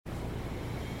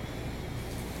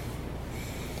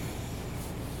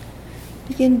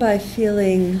Begin by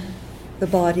feeling the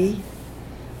body,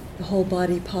 the whole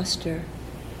body posture.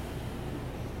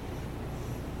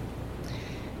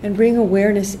 And bring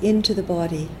awareness into the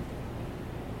body.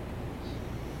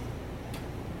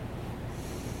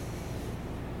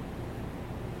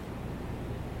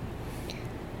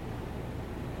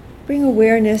 Bring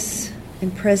awareness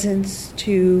and presence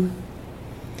to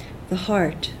the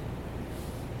heart.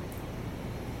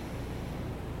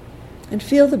 And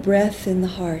feel the breath in the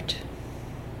heart,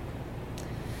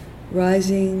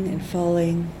 rising and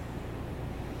falling.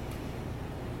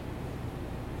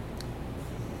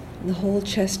 In the whole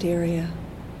chest area.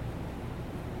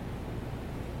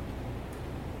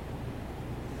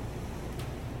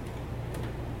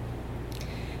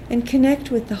 And connect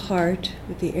with the heart,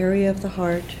 with the area of the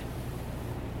heart.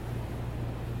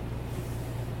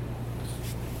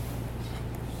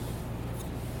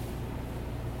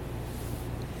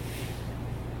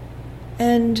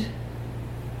 And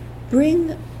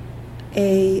bring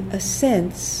a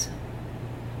sense,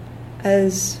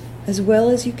 as well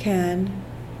as you can,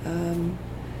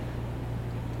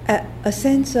 a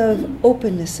sense of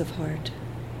openness of heart.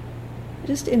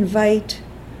 Just invite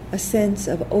a sense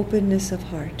of openness of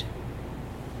heart,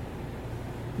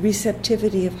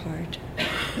 receptivity of heart,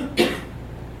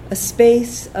 a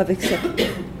space of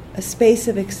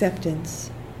acceptance.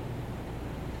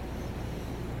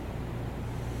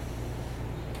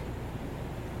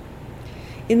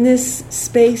 In this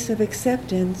space of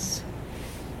acceptance,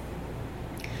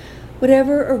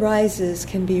 whatever arises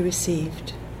can be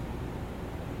received.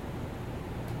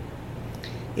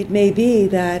 It may be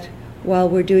that while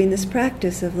we're doing this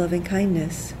practice of loving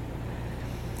kindness,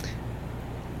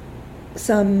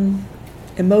 some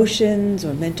emotions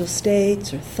or mental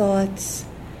states or thoughts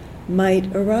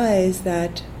might arise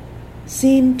that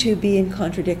seem to be in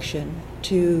contradiction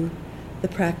to the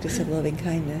practice of loving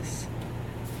kindness.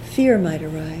 Fear might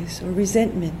arise, or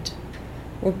resentment,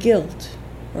 or guilt,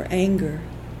 or anger,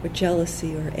 or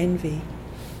jealousy, or envy.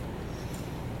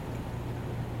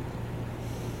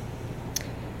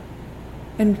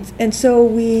 And so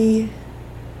we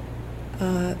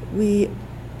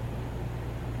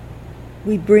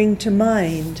bring to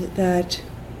mind that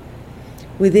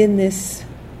within this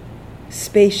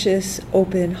spacious,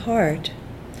 open heart,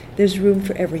 there's room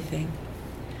for everything.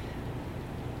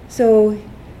 So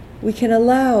we can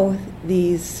allow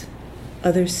these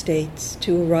other states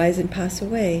to arise and pass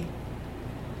away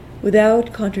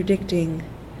without contradicting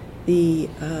the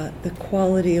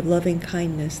quality of loving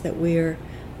kindness that we're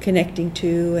connecting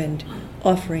to and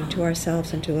offering to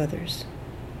ourselves and to others.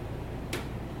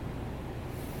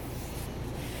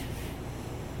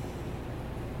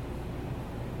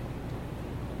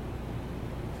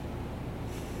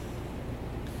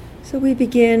 So we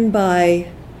begin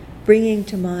by bringing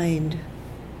to mind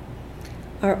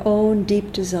our own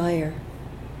deep desire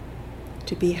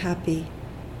to be happy,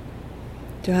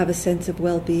 to have a sense of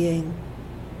well-being,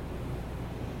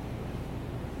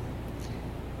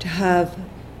 to have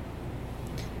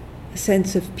a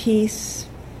sense of peace,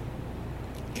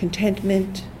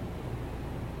 contentment,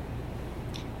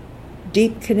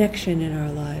 deep connection in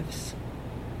our lives.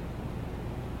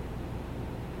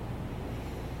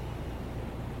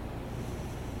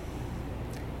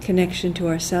 Connection to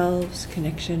ourselves,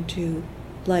 connection to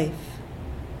life.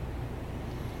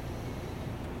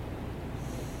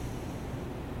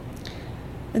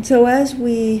 And so as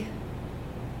we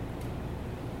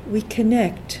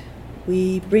connect,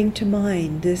 we bring to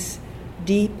mind this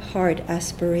deep heart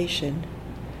aspiration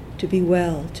to be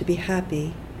well, to be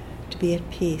happy, to be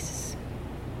at peace.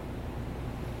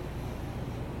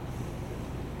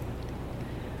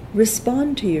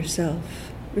 Respond to yourself.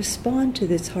 Respond to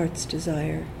this heart's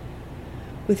desire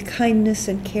with kindness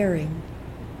and caring,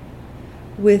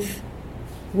 with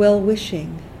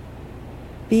well-wishing,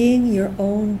 being your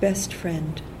own best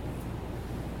friend,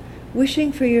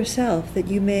 wishing for yourself that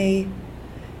you may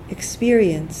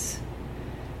experience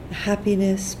the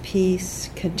happiness, peace,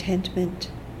 contentment,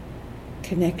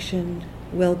 connection,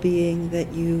 well-being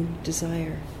that you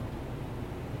desire.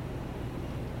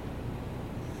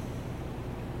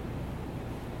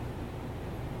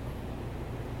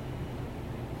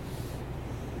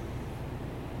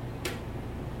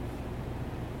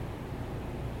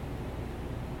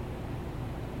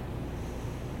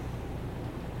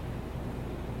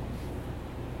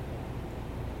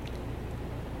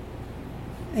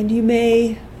 And you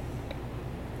may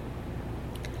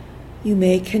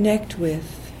connect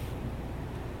with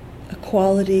a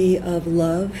quality of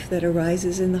love that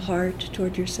arises in the heart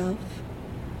toward yourself,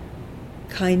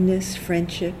 kindness,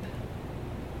 friendship,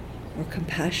 or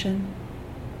compassion.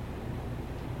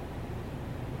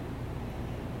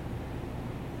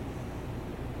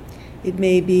 It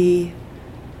may be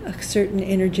a certain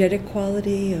energetic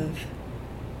quality of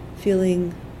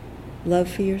feeling love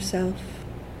for yourself.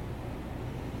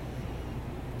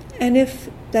 And if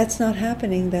that's not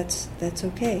happening, that's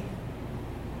okay.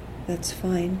 That's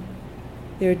fine.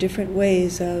 There are different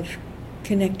ways of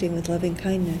connecting with loving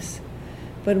kindness.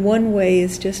 But one way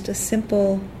is just a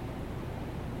simple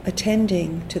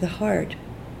attending to the heart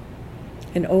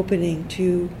and opening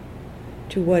to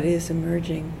what is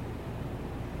emerging.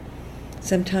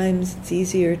 Sometimes it's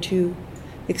easier to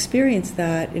experience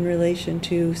that in relation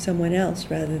to someone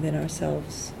else rather than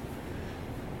ourselves.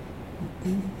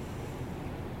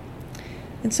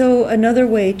 And so another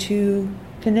way to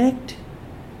connect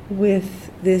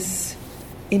with this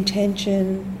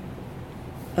intention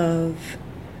of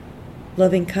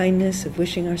loving kindness, of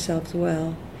wishing ourselves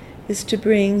well, is to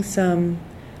bring some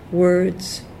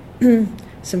words,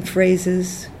 some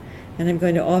phrases, and I'm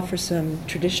going to offer some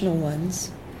traditional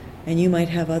ones, and you might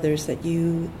have others that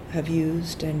you have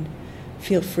used, and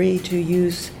feel free to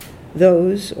use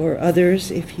those or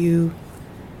others if you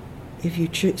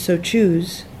so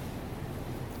choose.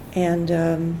 And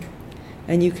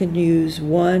you can use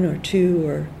one or two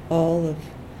or all of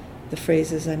the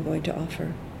phrases I'm going to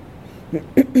offer.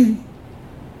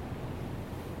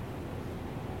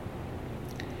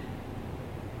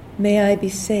 May I be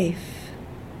safe.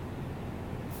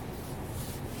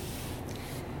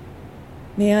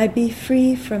 May I be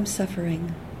free from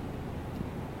suffering.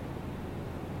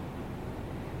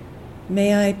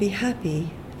 May I be happy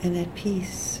and at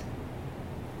peace.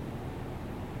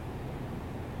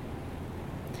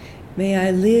 May I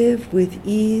live with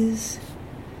ease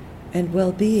and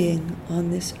well-being on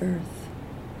this earth.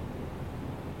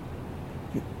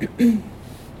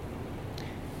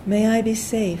 May I be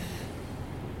safe.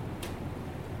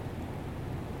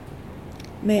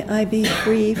 May I be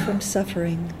free from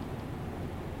suffering.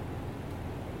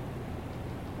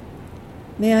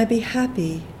 May I be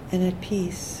happy and at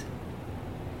peace.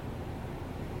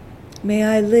 May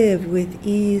I live with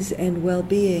ease and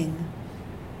well-being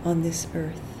on this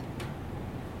earth.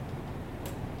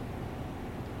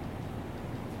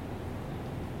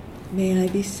 May I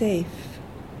be safe.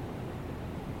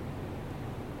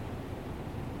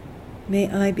 May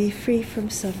I be free from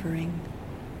suffering.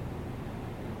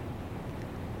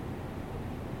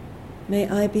 May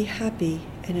I be happy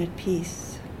and at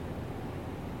peace.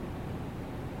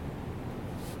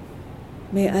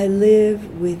 May I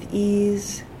live with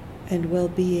ease and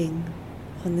well-being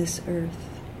on this earth.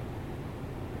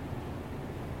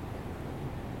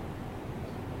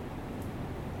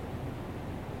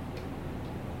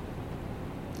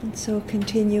 And so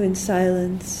continue in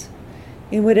silence,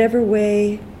 in whatever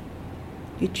way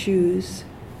you choose,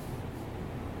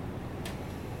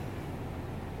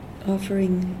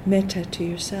 offering metta to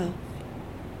yourself.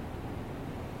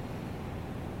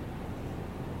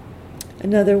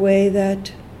 Another way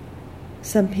that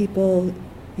some people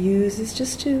use is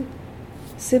just to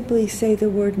simply say the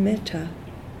word metta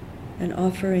and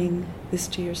offering this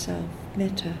to yourself.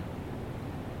 Metta,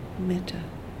 metta,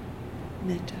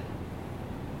 metta.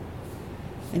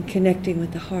 And connecting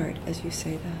with the heart as you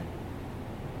say that.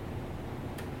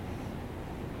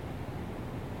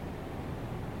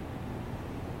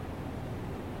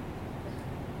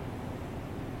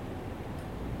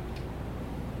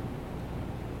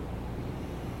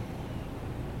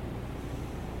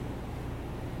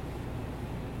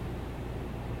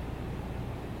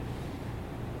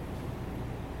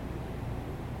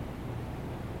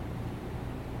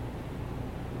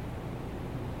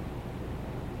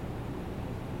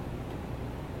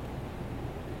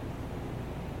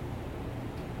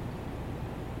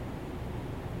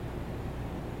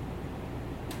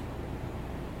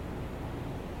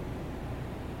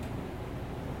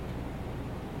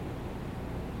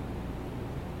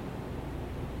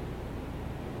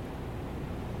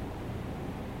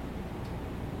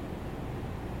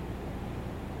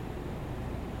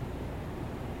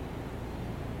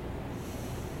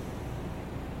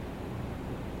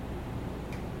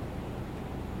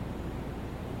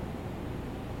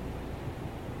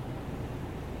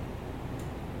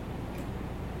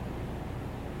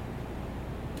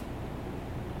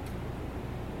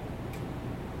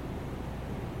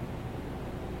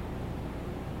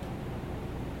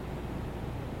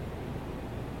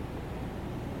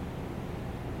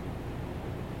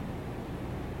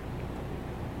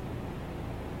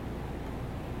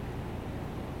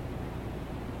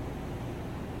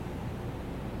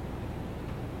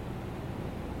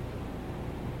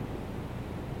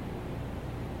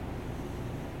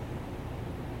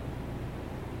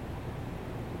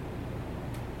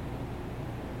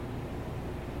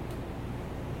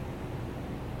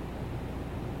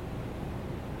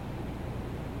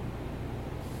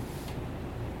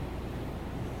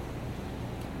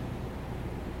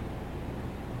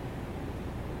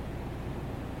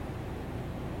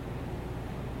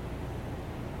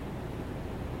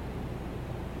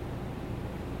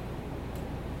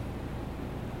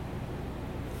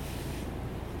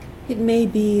 It may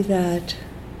be that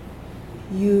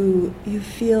you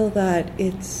feel that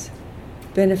it's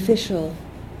beneficial,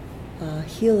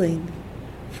 healing,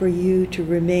 for you to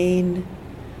remain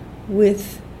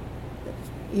with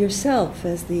yourself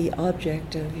as the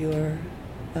object of your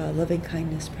loving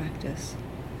kindness practice.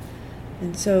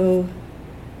 And so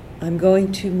I'm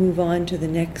going to move on to the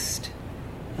next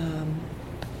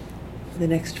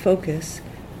focus.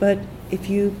 But if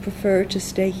you prefer to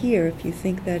stay here, if you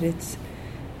think that it's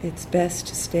best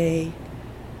to stay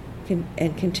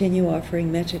and continue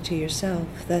offering metta to yourself,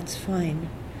 that's fine.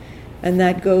 And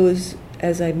that goes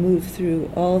as I move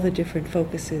through all the different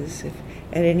focuses. If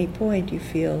at any point you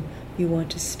feel you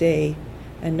want to stay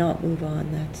and not move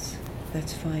on,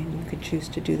 that's fine. You could choose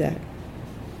to do that.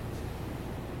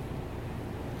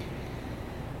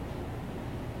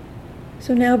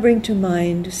 So now bring to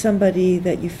mind somebody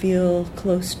that you feel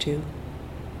close to.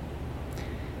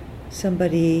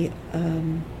 Somebody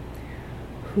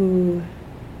who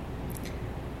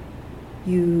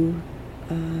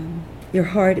your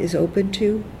heart is open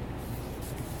to.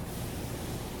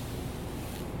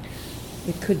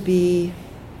 It could be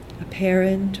a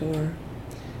parent or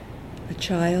a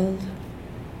child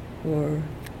or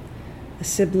a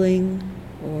sibling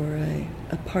or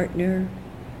a partner,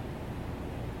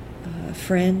 a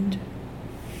friend,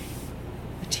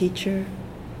 a teacher,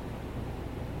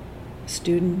 a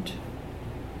student.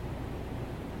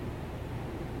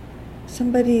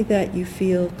 Somebody that you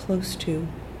feel close to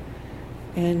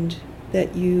and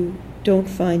that you don't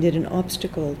find it an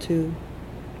obstacle to.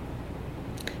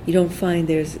 You don't find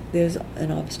there's an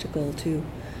obstacle to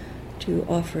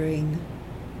offering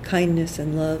kindness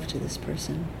and love to this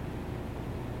person.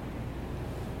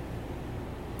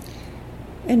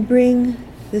 And bring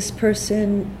this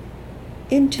person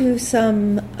into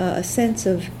some sense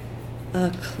of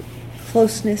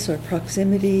closeness or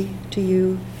proximity to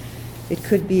you. It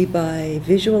could be by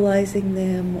visualizing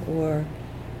them or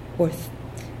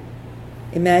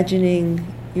imagining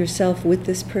yourself with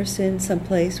this person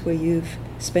someplace where you've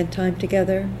spent time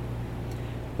together.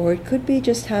 Or it could be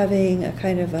just having a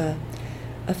kind of a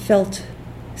felt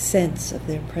sense of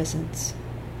their presence.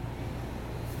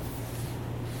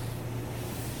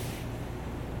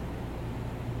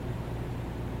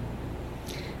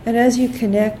 And as you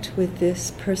connect with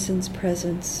this person's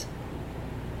presence,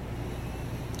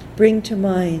 bring to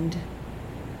mind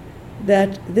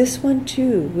that this one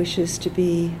too wishes to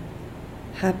be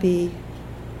happy,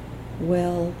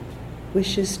 well,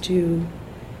 wishes to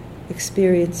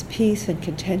experience peace and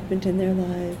contentment in their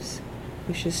lives,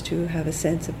 wishes to have a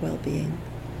sense of well-being.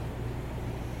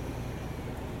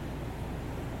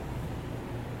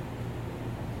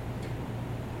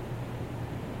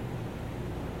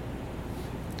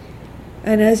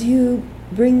 And as you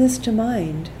bring this to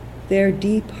mind, their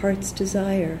deep heart's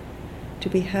desire to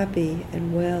be happy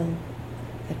and well,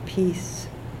 at peace,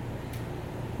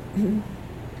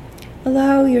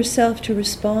 allow yourself to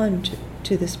respond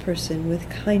to this person with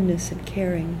kindness and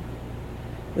caring,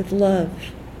 with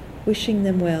love, wishing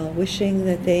them well, wishing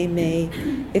that they may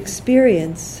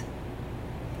experience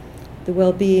the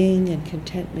well-being and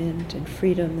contentment and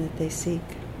freedom that they seek.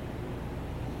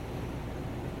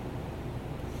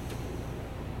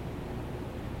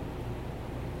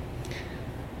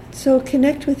 So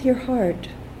connect with your heart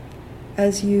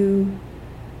as you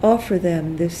offer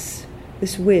them this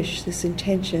wish, this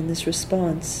intention, this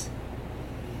response.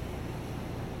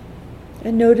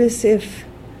 And notice if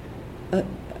a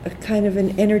kind of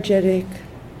an energetic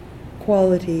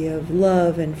quality of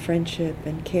love and friendship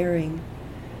and caring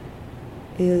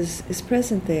is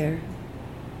present there,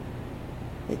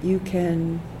 that you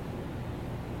can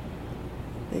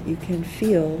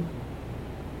feel,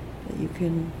 that you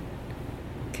can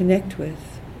connect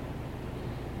with.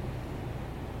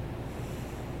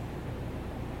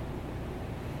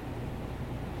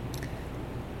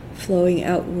 Flowing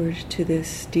outward to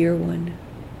this dear one.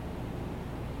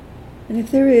 And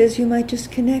if there is, you might just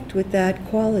connect with that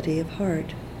quality of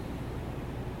heart,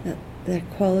 that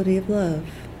quality of love,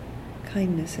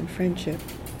 kindness and friendship.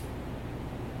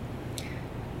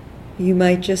 You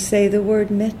might just say the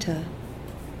word metta,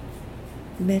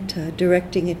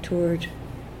 directing it toward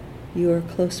your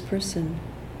close person.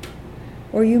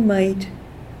 Or you might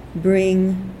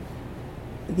bring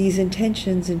these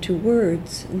intentions into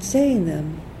words and saying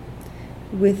them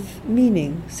with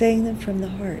meaning, saying them from the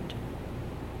heart.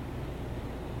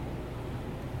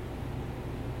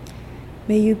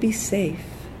 May you be safe.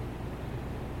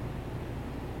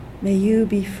 May you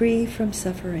be free from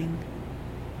suffering.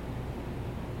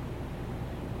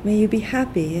 May you be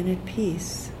happy and at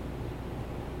peace.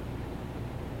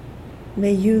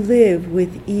 May you live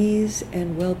with ease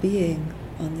and well-being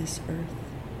on this earth.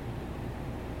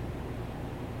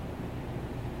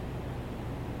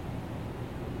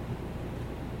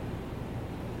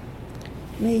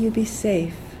 May you be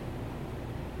safe.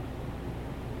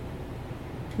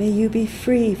 May you be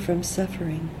free from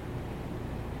suffering.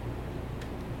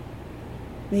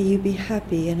 May you be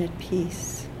happy and at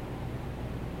peace.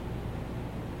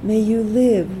 May you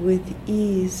live with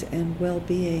ease and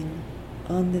well-being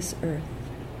on this earth.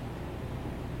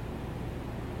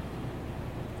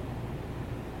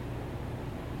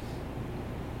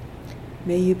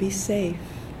 May you be safe.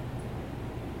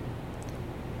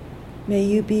 May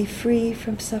you be free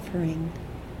from suffering.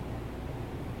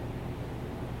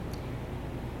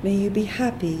 May you be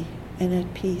happy and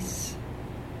at peace.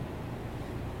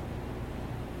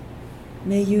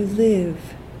 May you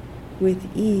live with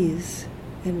ease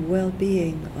and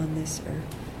well-being on this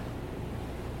earth.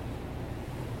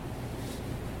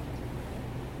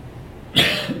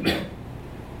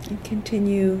 And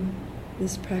continue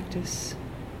this practice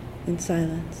in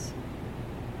silence.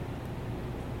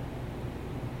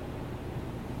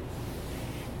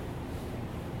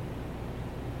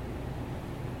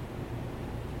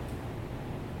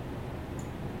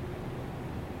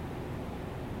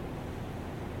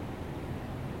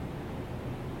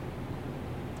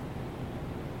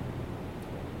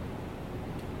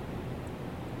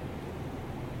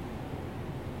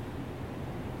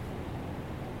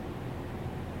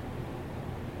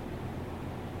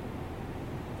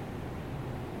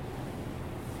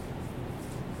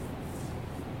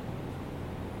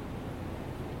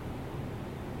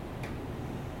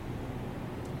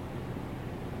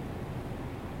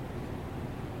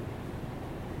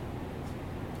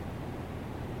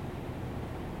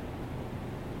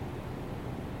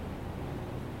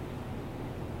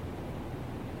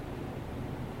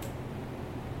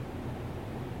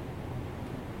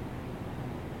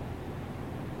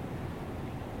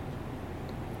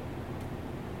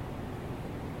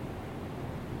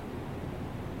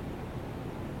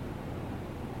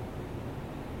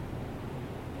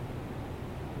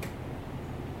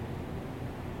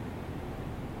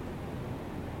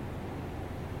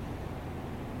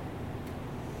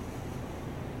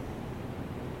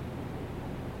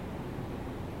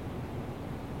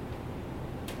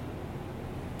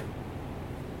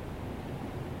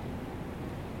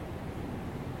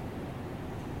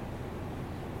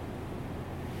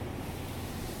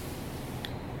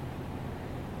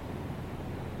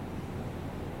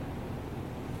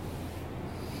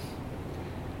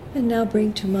 And now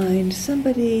bring to mind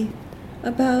somebody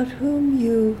about whom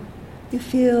you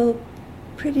feel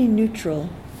pretty neutral.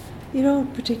 You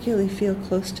don't particularly feel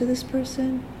close to this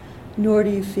person, nor do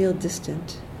you feel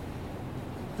distant.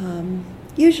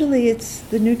 Usually it's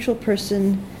the neutral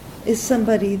person is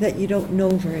somebody that you don't know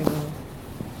very well.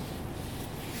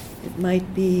 It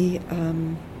might be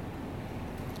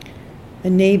a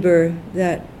neighbor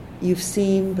that you've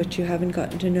seen but you haven't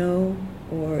gotten to know,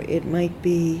 or it might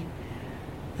be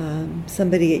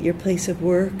somebody at your place of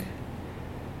work,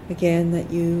 again, that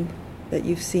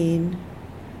you've seen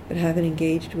but haven't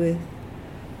engaged with,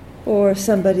 or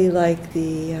somebody like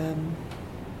the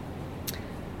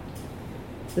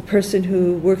person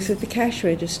who works at the cash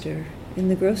register in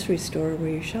the grocery store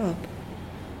where you shop,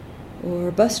 or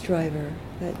a bus driver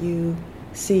that you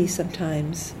see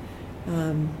sometimes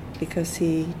because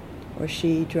he or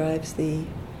she drives the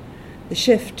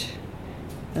shift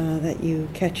that you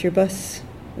catch your bus,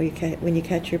 or when you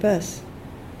catch your bus.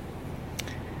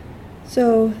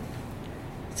 So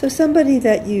somebody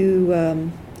that you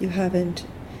haven't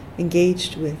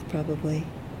engaged with, probably.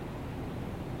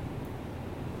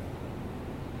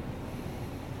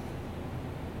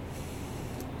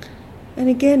 And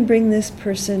again, bring this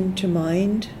person to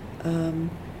mind,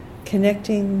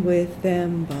 connecting with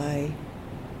them by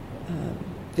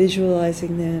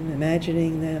visualizing them,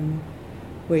 imagining them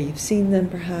where you've seen them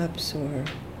perhaps, or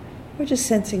just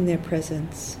sensing their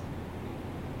presence.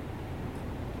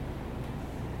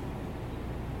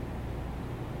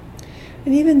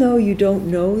 And even though you don't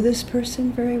know this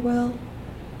person very well,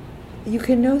 you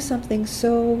can know something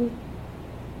so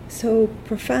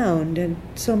profound and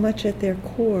so much at their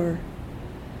core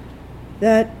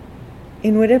that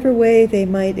in whatever way they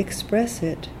might express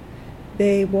it,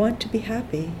 they want to be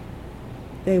happy.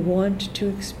 They want to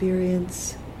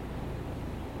experience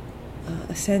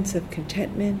a sense of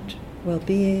contentment,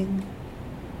 well-being,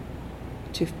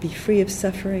 to be free of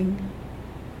suffering.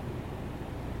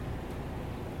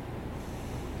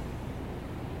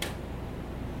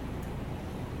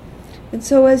 And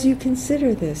so as you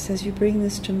consider this, as you bring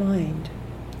this to mind,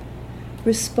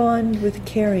 respond with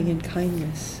caring and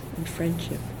kindness and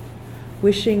friendship,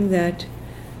 wishing that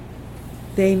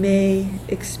they may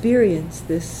experience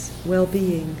this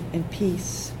well-being and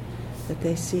peace that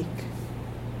they seek.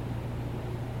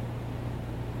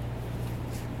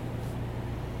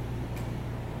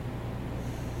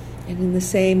 And in the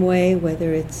same way,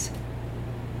 whether it's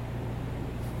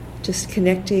just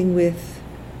connecting with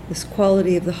this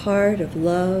quality of the heart, of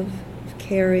love, of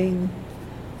caring,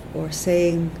 or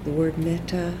saying the word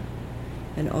metta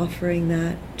and offering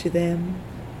that to them,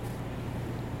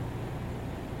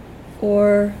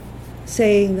 or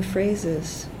saying the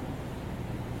phrases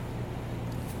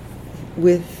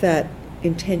with that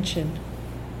intention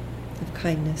of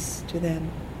kindness to them.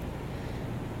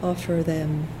 Offer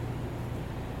them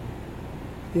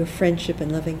your friendship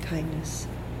and loving kindness.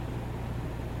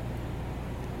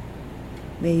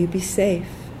 May you be safe.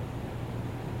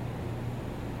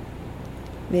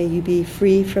 May you be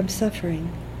free from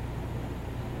suffering.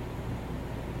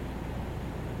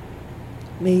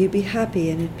 May you be happy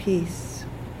and at peace.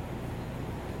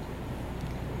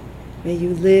 May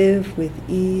you live with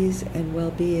ease and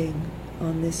well-being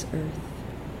on this earth.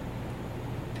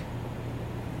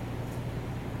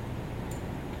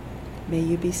 May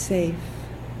you be safe.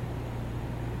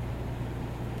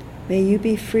 May you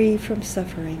be free from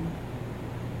suffering.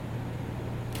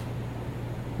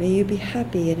 May you be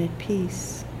happy and at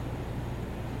peace.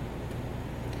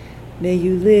 May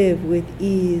you live with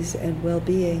ease and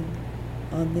well-being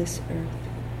on this earth.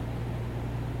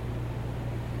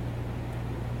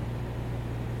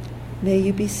 May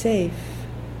you be safe.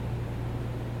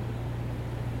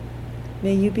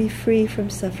 May you be free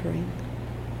from suffering.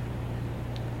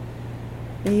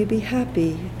 May you be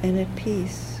happy and at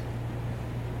peace.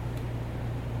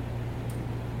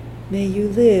 May you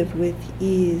live with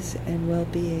ease and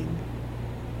well-being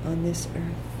on this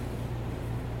earth.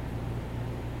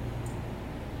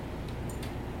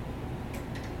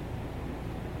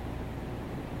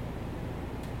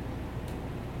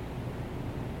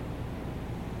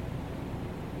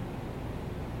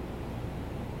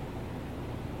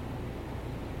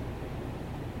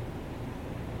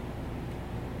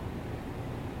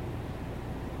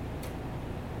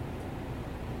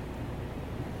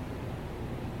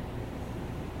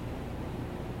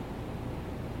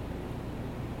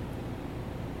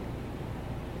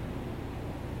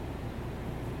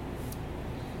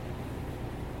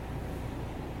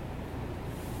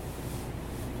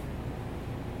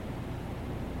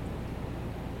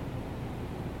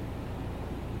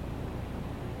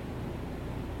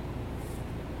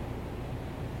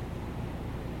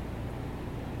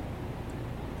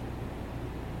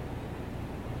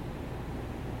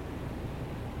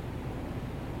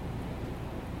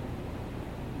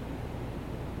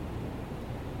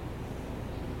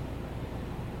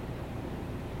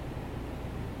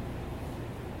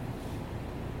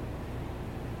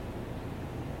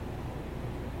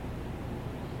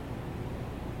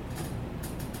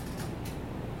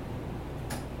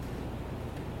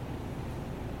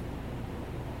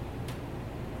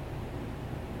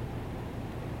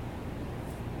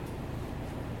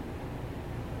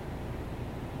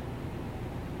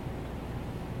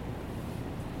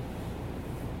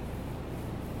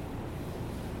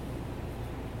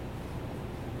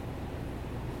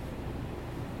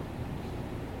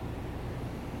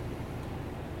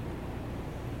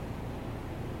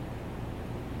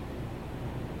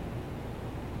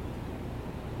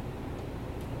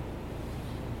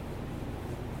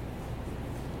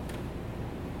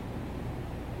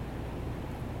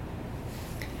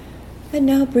 And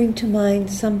now bring to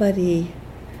mind somebody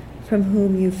from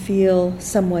whom you feel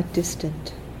somewhat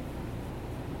distant.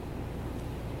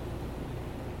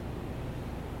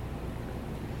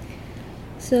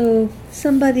 So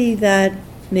somebody that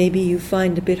maybe you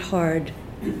find a bit hard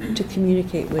to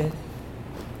communicate with,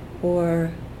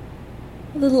 or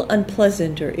a little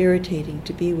unpleasant or irritating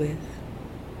to be with.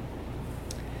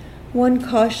 One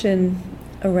caution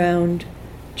around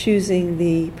choosing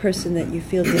the person that you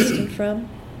feel distant from.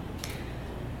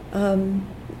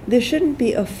 There shouldn't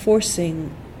be a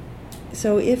forcing.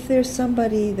 So if there's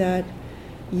somebody that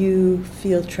you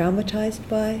feel traumatized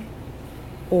by,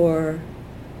 or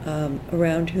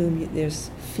around whom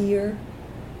there's fear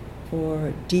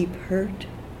or deep hurt,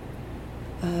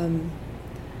 I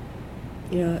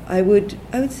would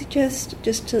suggest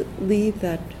just to leave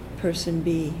that person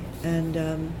be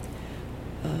and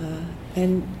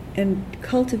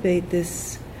cultivate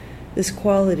this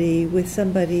quality with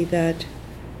somebody that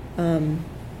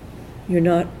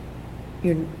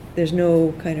there's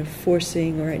no kind of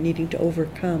forcing or needing to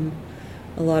overcome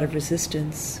a lot of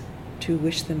resistance to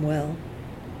wish them well.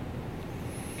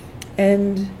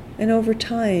 And over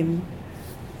time,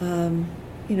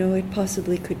 it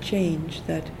possibly could change,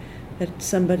 that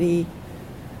somebody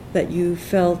that you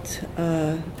felt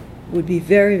would be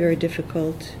very, very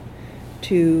difficult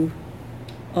to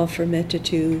offer metta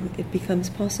to, it becomes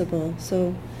possible.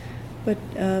 So, but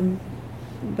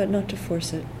not to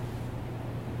force it.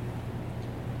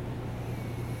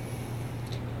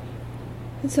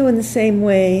 And so in the same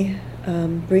way,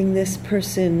 bring this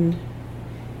person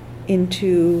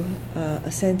into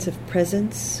a sense of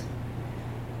presence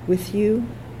with you,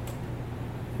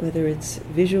 whether it's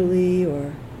visually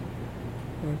or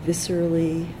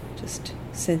viscerally, just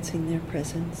sensing their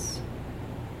presence.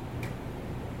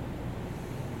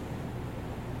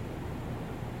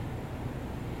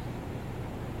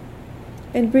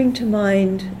 And bring to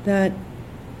mind that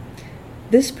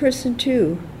this person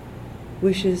too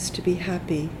wishes to be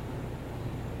happy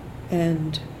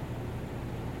and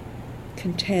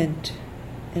content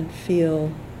and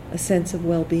feel a sense of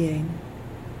well-being.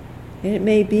 And it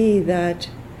may be that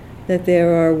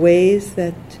there are ways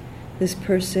that this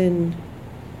person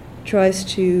tries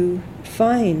to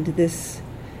find this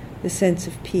sense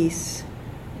of peace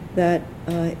that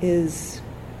is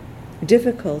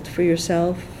difficult for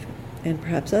yourself and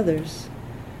perhaps others.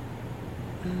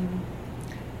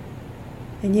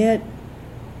 And yet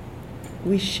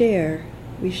we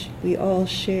all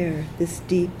share this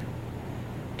deep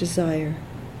desire.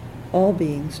 All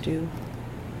beings do,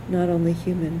 not only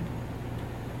human.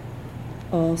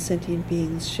 All sentient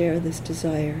beings share this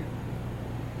desire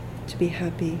to be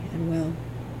happy and well.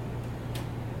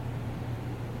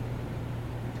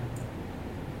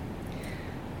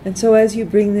 And so as you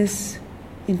bring this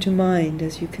into mind,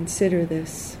 as you consider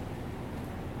this,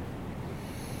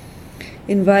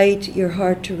 invite your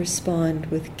heart to respond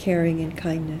with caring and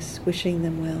kindness, wishing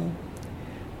them well,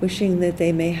 wishing that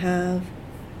they may have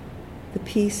the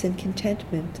peace and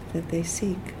contentment that they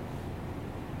seek.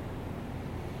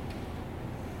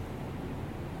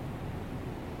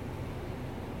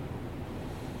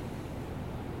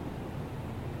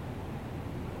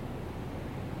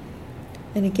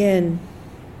 And again,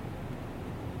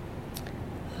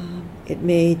 it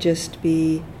may just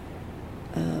be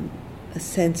a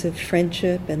sense of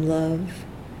friendship and love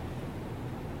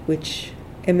which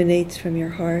emanates from your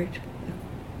heart,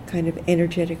 a kind of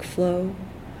energetic flow.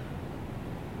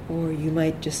 Or you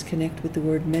might just connect with the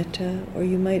word metta, or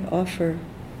you might offer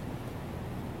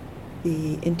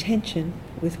the intention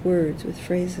with words, with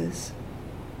phrases.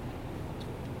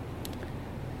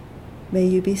 May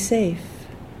you be safe.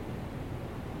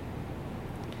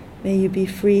 May you be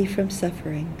free from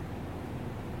suffering.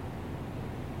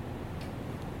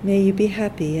 May you be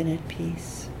happy and at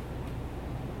peace.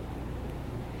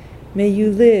 May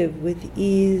you live with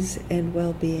ease and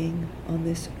well-being on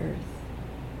this earth.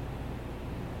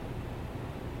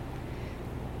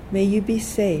 May you be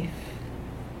safe.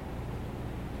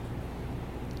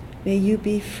 May you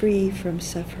be free from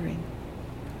suffering.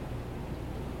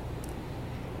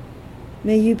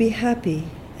 May you be happy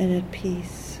and at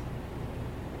peace.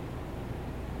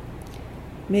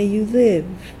 May you live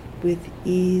with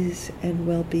ease and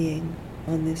well-being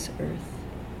on this earth.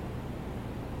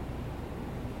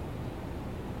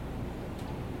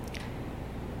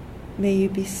 May you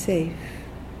be safe.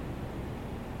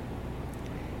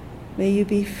 May you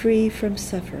be free from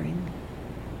suffering.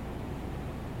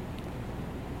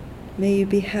 May you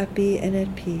be happy and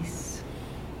at peace.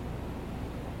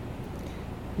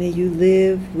 May you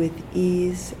live with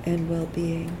ease and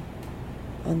well-being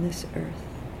on this earth.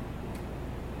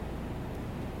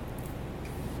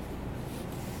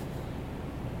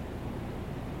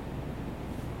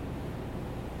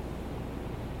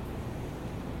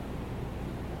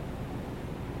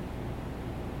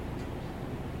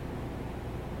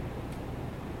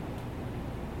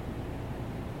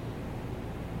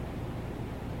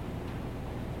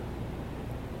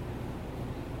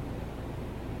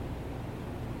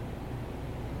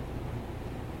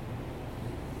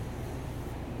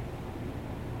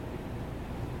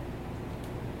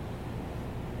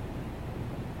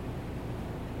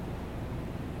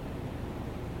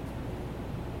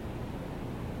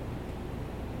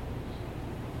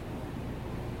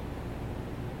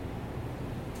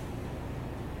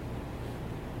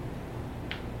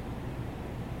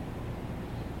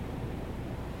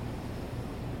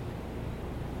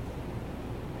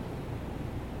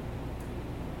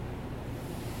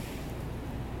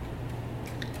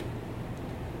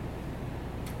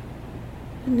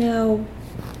 Now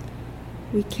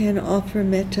we can offer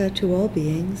metta to all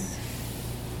beings,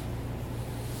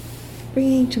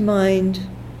 bringing to mind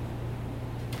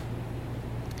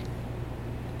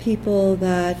people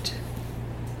that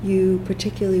you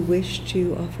particularly wish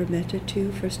to offer metta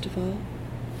to, first of all?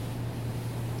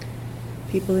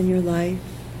 People in your life,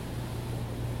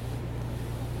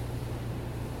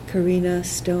 Karina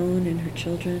Stone and her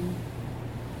children,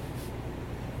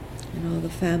 and all the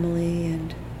family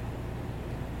and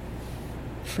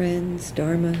friends,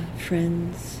 Dharma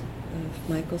friends of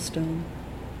Michael Stone.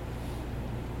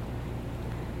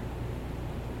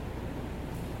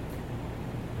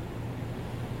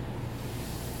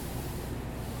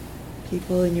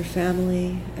 People in your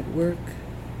family, at work,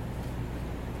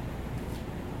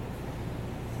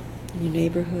 in your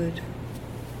neighborhood.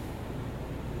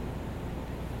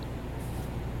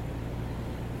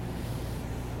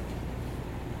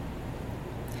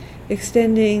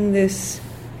 Extending this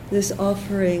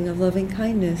offering of loving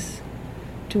kindness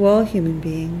to all human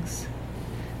beings,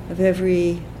 of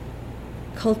every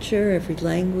culture, every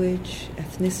language,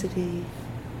 ethnicity,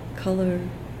 color,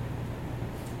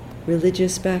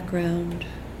 religious background,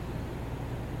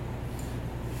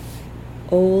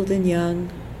 old and young,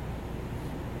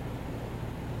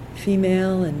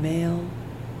 female and male,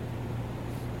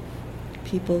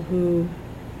 people who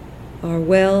are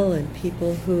well and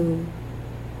people who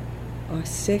are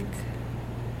sick,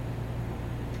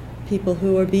 people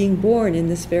who are being born in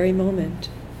this very moment,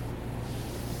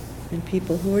 and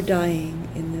people who are dying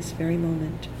in this very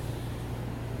moment.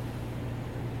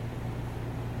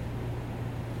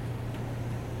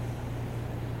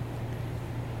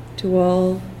 To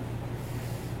all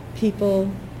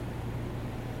people,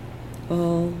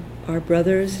 all our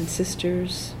brothers and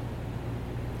sisters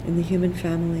in the human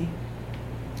family,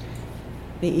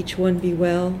 may each one be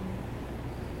well,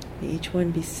 may each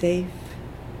one be safe,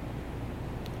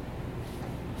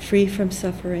 free from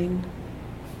suffering.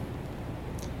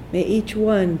 May each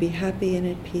one be happy and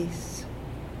at peace.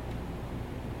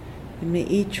 And may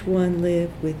each one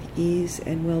live with ease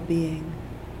and well-being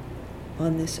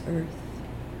on this earth.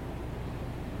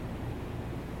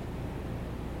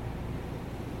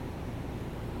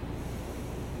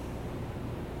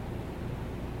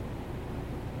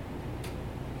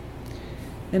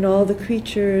 And all the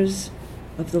creatures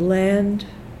of the land,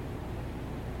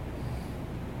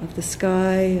 of the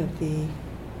sky, of the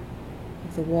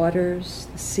waters,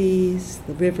 the seas,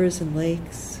 the rivers and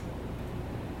lakes,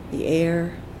 the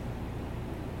air,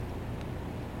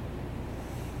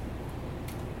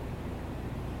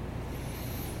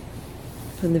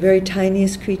 from the very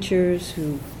tiniest creatures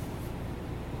who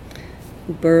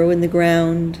burrow in the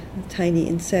ground, tiny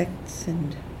insects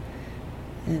and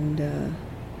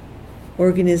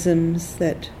organisms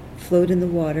that float in the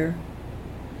water,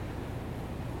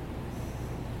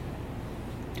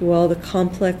 to all the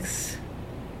complex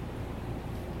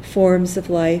forms of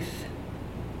life,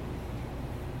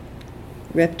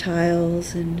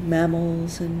 reptiles and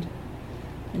mammals and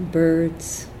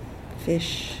birds,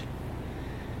 fish,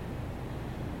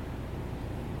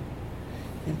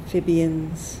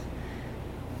 amphibians,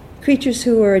 creatures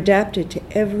who are adapted to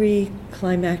every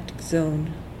climatic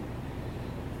zone.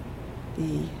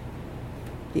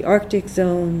 The Arctic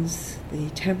zones, the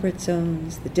temperate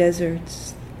zones, the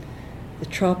deserts, the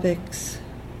tropics.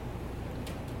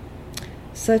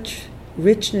 Such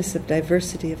richness of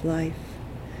diversity of life.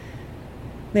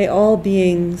 May all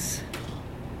living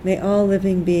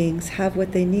beings have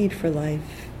what they need for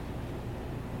life.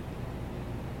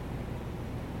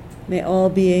 May all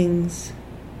beings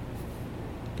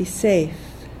be safe.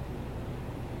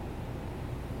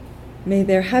 May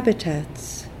their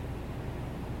habitats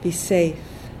be safe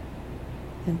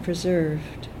and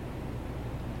preserved.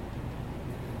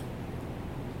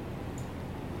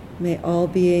 May all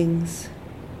beings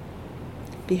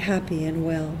be happy and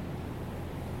well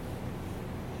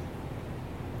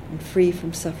and free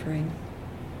from suffering.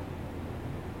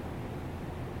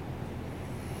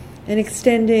 And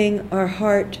extending our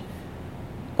heart,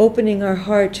 opening our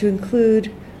heart to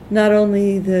include not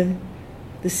only the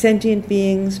sentient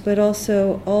beings, but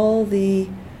also all the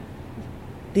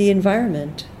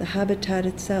environment, the habitat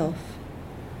itself,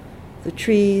 the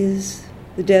trees,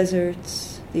 the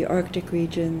deserts, the Arctic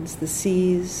regions, the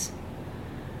seas,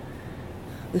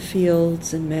 the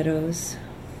fields and meadows.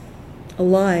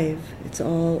 Alive, it's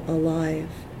all alive.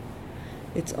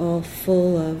 It's all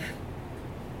full of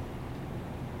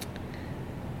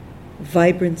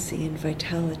vibrancy and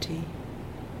vitality.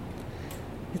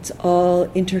 It's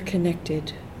all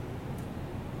interconnected.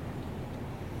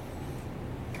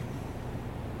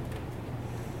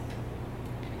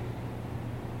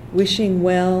 Wishing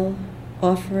well,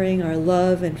 offering our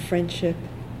love and friendship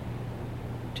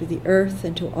to the earth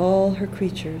and to all her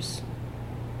creatures.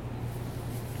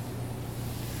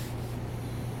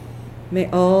 May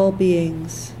all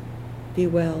beings be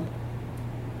well.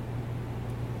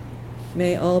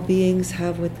 May all beings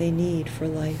have what they need for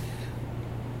life.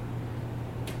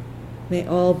 May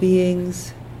all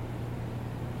beings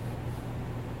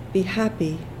be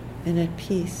happy and at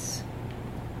peace.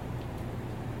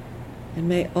 And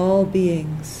may all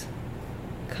beings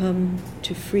come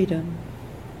to freedom.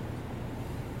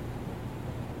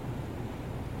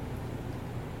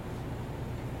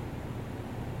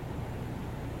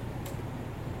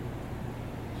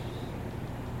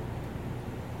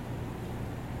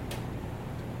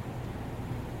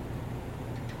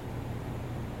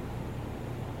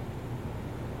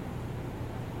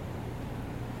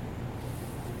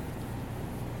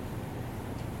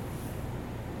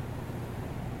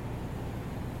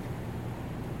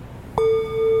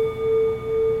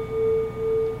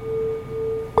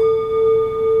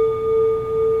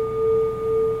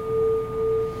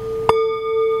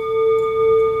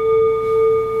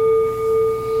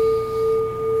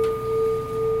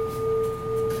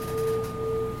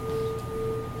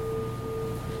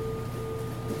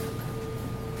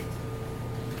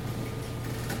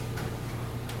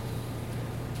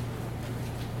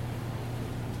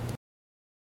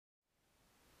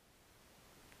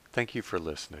 Thank you for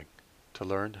listening. To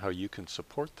learn how you can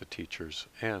support the teachers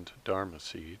and Dharma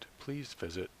Seed, please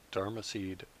visit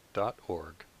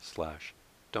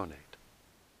dharmaseed.org/donate.